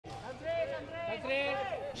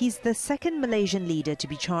He's the second Malaysian leader to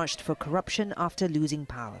be charged for corruption after losing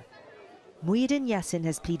power. Muhyiddin Yassin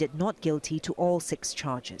has pleaded not guilty to all 6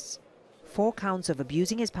 charges. 4 counts of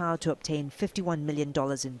abusing his power to obtain $51 million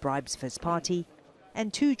in bribes for his party,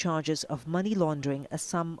 and 2 charges of money laundering a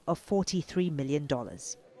sum of $43 million.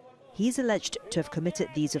 He's alleged to have committed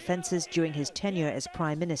these offences during his tenure as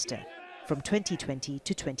Prime Minister, from 2020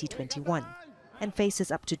 to 2021, and faces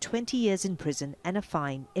up to 20 years in prison and a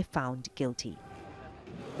fine if found guilty.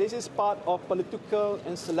 This is part of political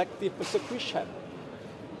and selective persecution.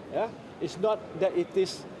 Yeah? It's not that it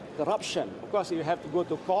is corruption. Of course, you have to go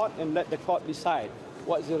to court and let the court decide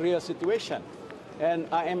what's the real situation. And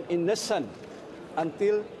I am innocent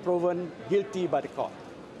until proven guilty by the court.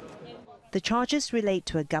 The charges relate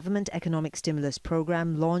to a government economic stimulus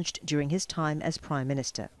program launched during his time as Prime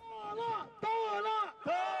Minister.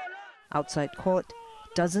 Outside court,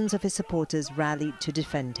 dozens of his supporters rallied to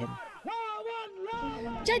defend him.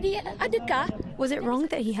 Was it wrong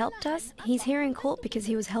that he helped us? He's here in court because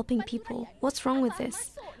he was helping people. What's wrong with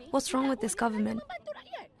this? What's wrong with this government?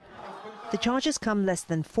 The charges come less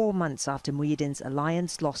than 4 months after Muhyiddin's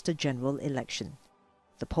alliance lost a general election.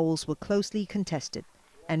 The polls were closely contested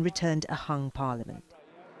and returned a hung parliament.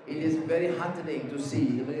 It is very heartening to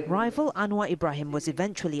see. Rival Anwar Ibrahim was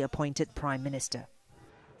eventually appointed Prime Minister.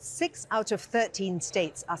 6 out of 13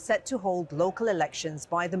 states are set to hold local elections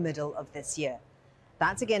by the middle of this year.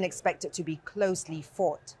 That's again expected to be closely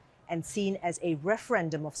fought and seen as a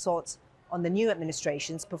referendum of sorts on the new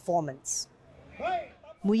administration's performance.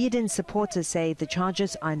 Muhyiddin's supporters say the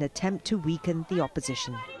charges are an attempt to weaken the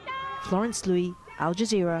opposition. Florence, Looi,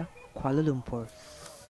 Jazeera, Kuala Lumpur.